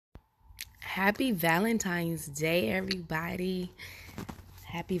Happy Valentine's Day, everybody.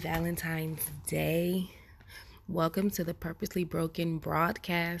 Happy Valentine's Day. Welcome to the Purposely Broken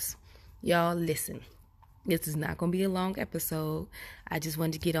broadcast. Y'all, listen. This is not going to be a long episode. I just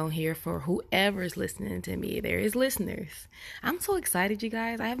wanted to get on here for whoever's listening to me. There is listeners. I'm so excited, you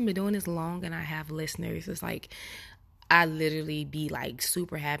guys. I haven't been doing this long and I have listeners. It's like I literally be like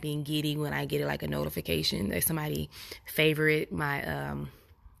super happy and giddy when I get like a notification that somebody favorite my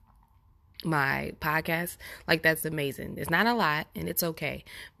podcast. Like, that's amazing. It's not a lot and it's okay,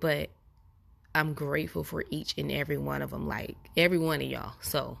 but I'm grateful for each and every one of them, like every one of y'all.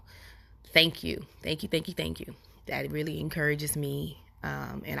 So thank you. That really encourages me.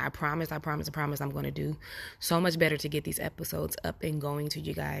 And I promise I'm going to do so much better to get these episodes up and going to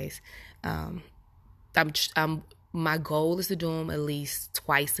you guys. My goal is to do them at least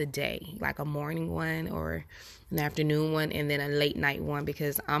twice a day, like a morning one or an afternoon one, and then a late night one,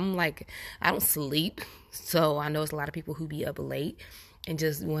 because I don't sleep. So I know it's a lot of people who be up late and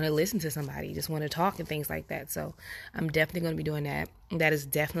just want to listen to somebody, just want to talk and things like that. So I'm definitely going to be doing that. That is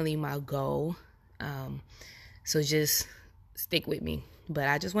definitely my goal. So just stick with me. But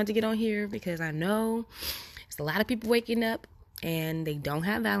I just want to get on here because I know there's a lot of people waking up and they don't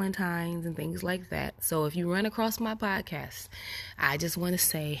have Valentines and things like that. So if you run across my podcast, I just want to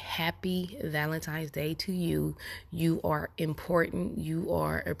say happy Valentine's Day to you. You are important. You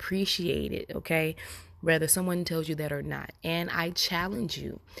are appreciated, okay? Whether someone tells you that or not. And I challenge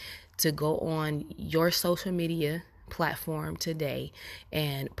you to go on your social media platform today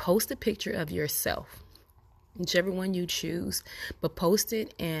and post a picture of yourself, whichever one you choose, but post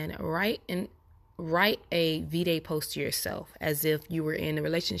it and write a V-Day post to yourself as if you were in a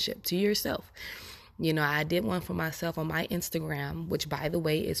relationship to yourself. You know, I did one for myself on my Instagram, which, by the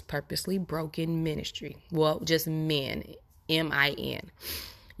way, is Purposely Broken Ministry. Well, just men, M-I-N.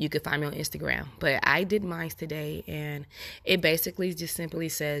 You could find me on Instagram. But I did mine today, and it basically just simply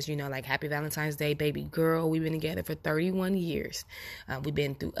says, like, Happy Valentine's Day, baby girl. We've been together for 31 years. We've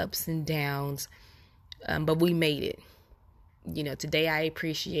been through ups and downs, but we made it. Today I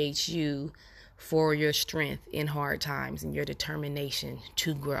appreciate you for your strength in hard times and your determination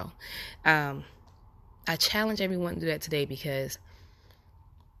to grow. I challenge everyone to do that today, because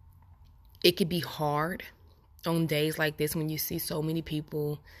it could be hard on days like this when you see so many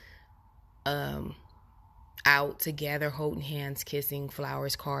people out together, holding hands, kissing,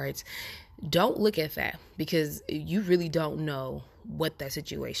 flowers, cards. Don't look at that, because you really don't know what that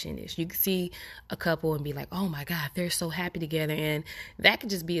situation is. You can see a couple and be like, oh my God, they're so happy together. And that could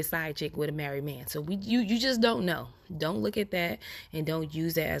just be a side chick with a married man. So you just don't know. Don't look at that, and don't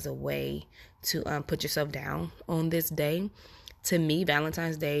use that as a way to put yourself down on this day. To me,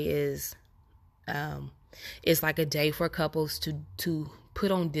 Valentine's Day is it's like a day for couples to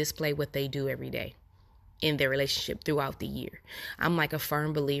put on display what they do every day in their relationship throughout the year. I'm like a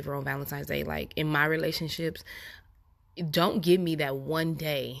firm believer on Valentine's Day. Like, in my relationships, don't give me that one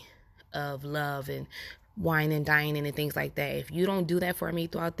day of love and wine and dining and things like that. If you don't do that for me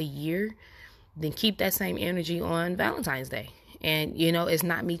throughout the year, then keep that same energy on Valentine's Day. And, it's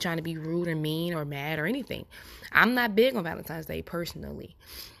not me trying to be rude or mean or mad or anything. I'm not big on Valentine's Day personally,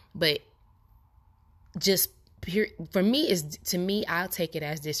 but just for me, I'll take it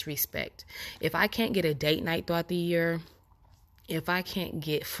as disrespect. If I can't get a date night throughout the year, if I can't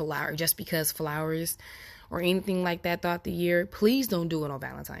get flowers just because flowers or anything like that throughout the year, please don't do it on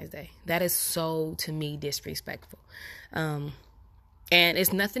Valentine's Day. That is so, to me, disrespectful. And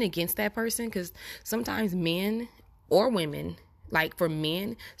it's nothing against that person, because sometimes men or women, like for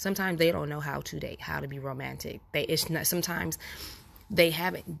men, sometimes they don't know how to be romantic. Sometimes they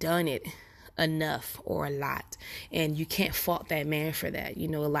haven't done it enough or a lot, and you can't fault that man for that. A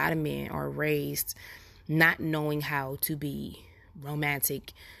lot of men are raised not knowing how to be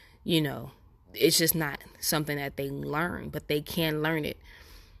romantic. It's just not something that they learn, but they can learn it.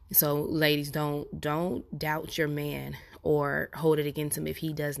 So ladies, don't doubt your man or hold it against him if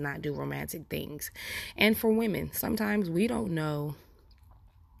he does not do romantic things. And for women, sometimes we don't know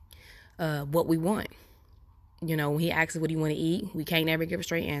what we want. When he asks us what do you want to eat, we can't never give a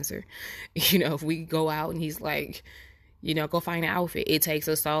straight answer. If we go out and he's like, go find an outfit, it takes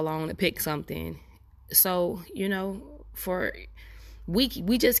us so long to pick something. So,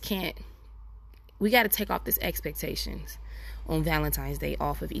 we just can't, we got to take off this expectations on Valentine's Day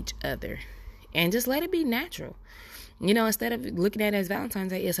off of each other and just let it be natural. Instead of looking at it as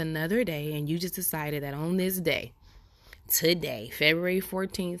Valentine's Day, it's another day, and you just decided that on this day, today, February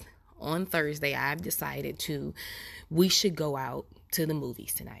 14th, on Thursday, I've decided we should go out to the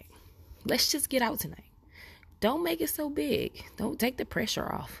movies tonight. Let's just get out tonight. Don't make it so big. Don't take the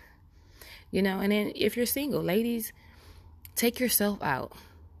pressure off. And then if you're single, ladies, take yourself out.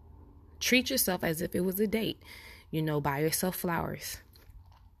 Treat yourself as if it was a date. Buy yourself flowers.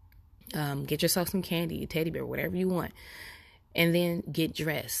 Get yourself some candy, a teddy bear, whatever you want. And then get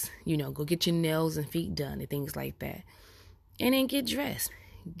dressed. Go get your nails and feet done and things like that. And then get dressed.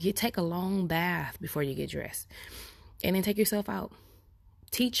 Take a long bath before you get dressed. And then take yourself out.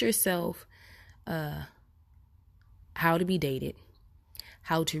 Teach yourself how to be dated,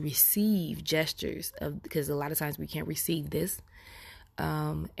 how to receive gestures because a lot of times we can't receive this.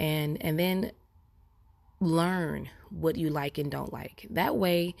 And then learn what you like and don't like. That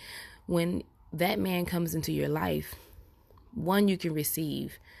way, when that man comes into your life, one, you can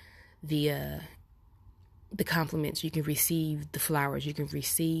receive the compliments, you can receive the flowers, you can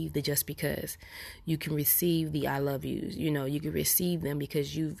receive the just because, you can receive the I love yous, you can receive them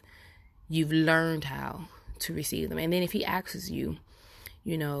because you've learned how to receive them. And then if he asks you,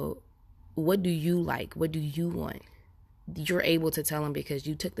 what do you like? What do you want? You're able to tell him because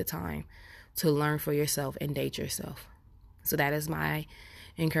you took the time to learn for yourself and date yourself. So that is my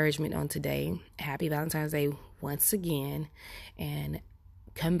encouragement on today. Happy Valentine's Day once again, and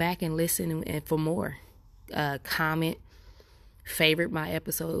come back and listen and for more. Comment, favorite my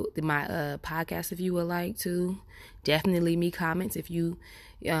episode, my podcast if you would like to. Definitely leave me comments if you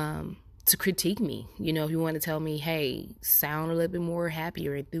to critique me. If you want to tell me, hey, sound a little bit more happy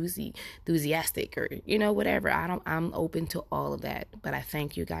or enthusiastic or whatever. I'm open to all of that. But I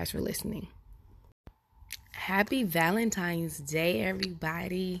thank you guys for listening. Happy Valentine's Day,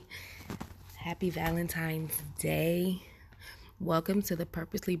 everybody. Happy Valentine's Day. Welcome to the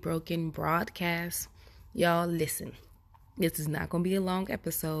Purposely Broken broadcast. Y'all, listen. This is not going to be a long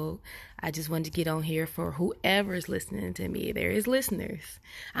episode. I just wanted to get on here for whoever's listening to me. There is listeners.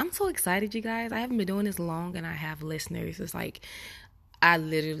 I'm so excited, you guys. I haven't been doing this long and I have listeners. It's like I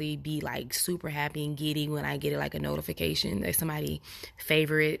literally be like super happy and giddy when I get like a notification that somebody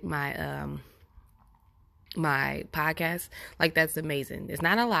favorite my my podcast. Like, that's amazing. It's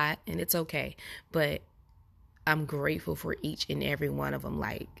not a lot and it's okay, but I'm grateful for each and every one of them,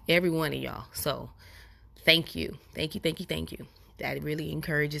 like every one of y'all. So thank you. That really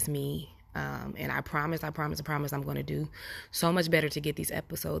encourages me. And I promise I'm going to do so much better to get these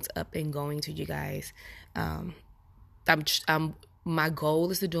episodes up and going to you guys. My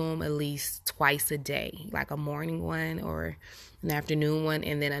goal is to do them at least twice a day, like a morning one or an afternoon one,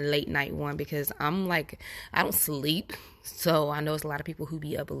 and then a late night one, because I don't sleep. So I know it's a lot of people who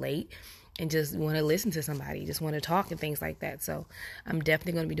be up late and just want to listen to somebody, just want to talk and things like that. So I'm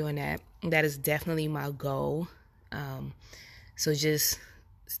definitely going to be doing that. That is definitely my goal. So just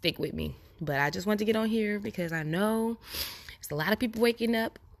stick with me. But I just want to get on here because I know there's a lot of people waking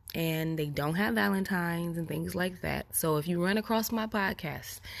up and they don't have Valentines and things like that. So if you run across my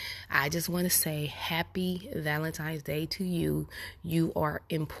podcast, I just want to say happy Valentine's Day to you. You are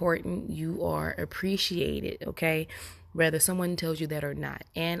important. You are appreciated, okay? Whether someone tells you that or not.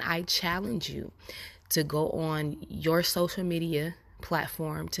 And I challenge you to go on your social media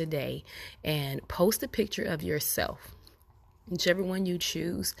platform today and post a picture of yourself, whichever one you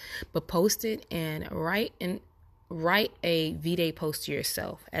choose, but post it and write a V-Day post to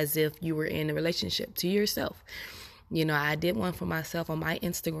yourself as if you were in a relationship to yourself. I did one for myself on my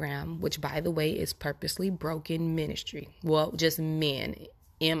Instagram, which, by the way, is Purposely Broken Ministry. Well, just men,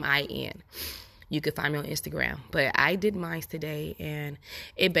 M-I-N. You could find me on Instagram. But I did mine today, and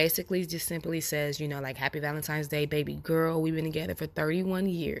it basically just simply says, like, Happy Valentine's Day, baby girl. We've been together for 31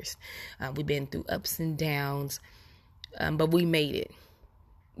 years. We've been through ups and downs, but we made it.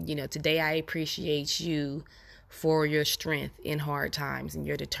 Today I appreciate you for your strength in hard times and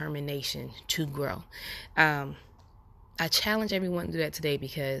your determination to grow. I challenge everyone to do that today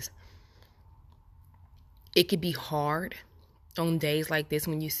because it could be hard on days like this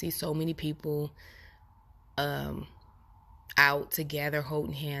when you see so many people out together,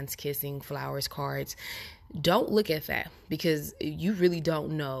 holding hands, kissing, flowers, cards. Don't look at that because you really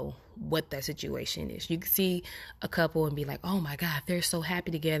don't know what that situation is. You can see a couple and be like, oh my God, they're so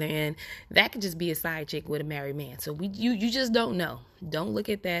happy together. And that could just be a side chick with a married man. So you just don't know. Don't look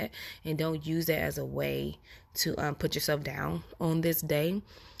at that and don't use that as a way to put yourself down on this day.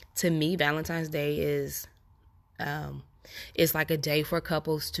 To me, Valentine's Day is it's like a day for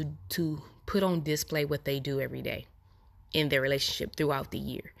couples to put on display what they do every day in their relationship throughout the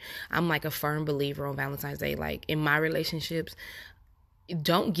year. I'm like a firm believer on Valentine's Day. Like, in my relationships,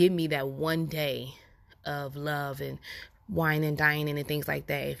 don't give me that one day of love and wine and dining and things like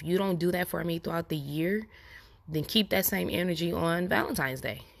that. If you don't do that for me throughout the year, then keep that same energy on Valentine's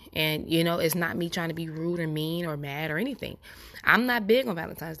Day. And, you know, it's not me trying to be rude or mean or mad or anything. I'm not big on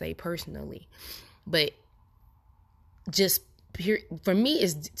Valentine's Day personally, but just for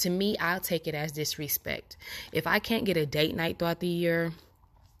me, I'll take it as disrespect. If I can't get a date night throughout the year,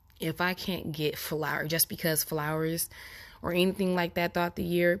 if I can't get flowers, just because flowers or anything like that throughout the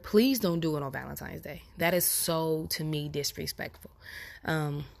year, please don't do it on Valentine's Day. That is so, to me, disrespectful.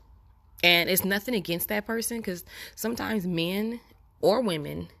 And it's nothing against that person, because sometimes men or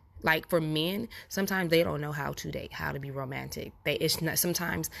women, like for men, sometimes they don't know how to date, how to be romantic.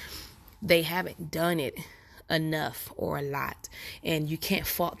 Sometimes they haven't done it enough or a lot, and you can't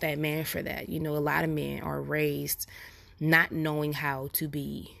fault that man for that. You know, a lot of men are raised not knowing how to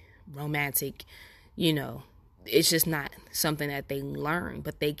be romantic. You know, it's just not something that they learn,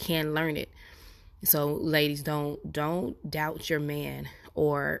 but they can learn it. So ladies, don't doubt your man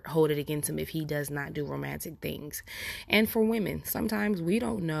or hold it against him if he does not do romantic things. And for women, sometimes we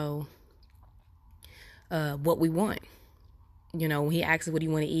don't know what we want. You know, when he asks us what do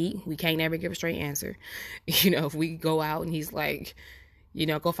you want to eat, we can't ever give a straight answer. You know, if we go out and he's like, you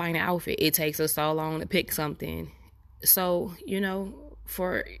know, go find an outfit, it takes us so long to pick something. So, you know,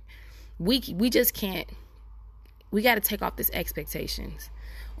 we just can't, we got to take off this expectations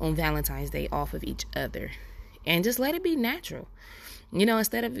on Valentine's Day off of each other and just let it be natural. You know,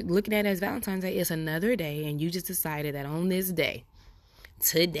 instead of looking at it as Valentine's Day, it's another day, and you just decided that on this day,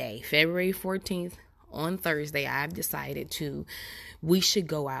 today, February 14th, on Thursday, I've decided we should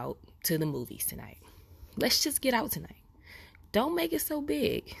go out to the movies tonight. Let's just get out tonight. Don't make it so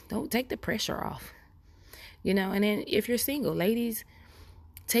big. Don't take the pressure off. You know, and then if you're single, ladies,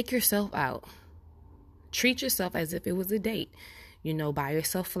 take yourself out. Treat yourself as if it was a date. You know, buy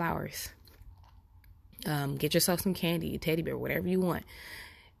yourself flowers. Get yourself some candy, a teddy bear, whatever you want.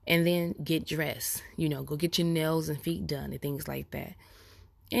 And then get dressed. You know, go get your nails and feet done and things like that.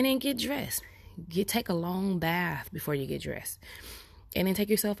 And then get dressed. Take a long bath before you get dressed. And then take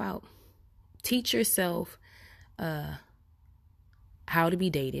yourself out. Teach yourself how to be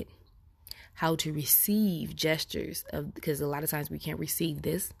dated. How to receive gestures because a lot of times we can't receive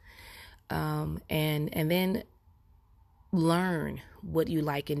this. And then learn what you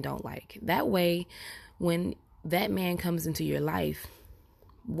like and don't like. That way, when that man comes into your life,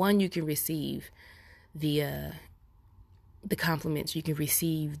 one, you can receive the compliments, you can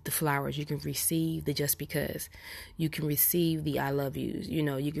receive the flowers, you can receive the just because, you can receive the I love yous. You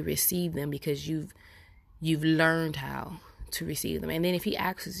know, you can receive them because you've learned how to receive them. And then if he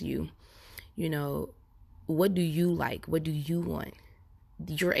asks you, you know, what do you like? What do you want?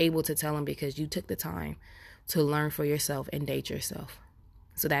 You're able to tell him because you took the time to learn for yourself and date yourself.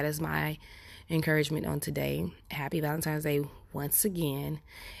 So that is my encouragement on today. Happy Valentine's Day once again,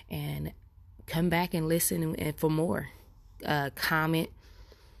 and come back and listen and for more. Comment,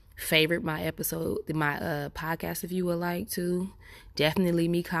 favorite my episode, my podcast if you would like to. Definitely leave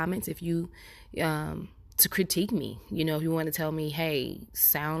me comments if you to critique me. You know, if you want to tell me, hey,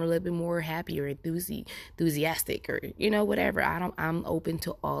 sound a little bit more happy or enthusiastic or, you know, whatever. I'm open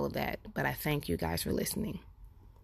to all of that. But I thank you guys for listening.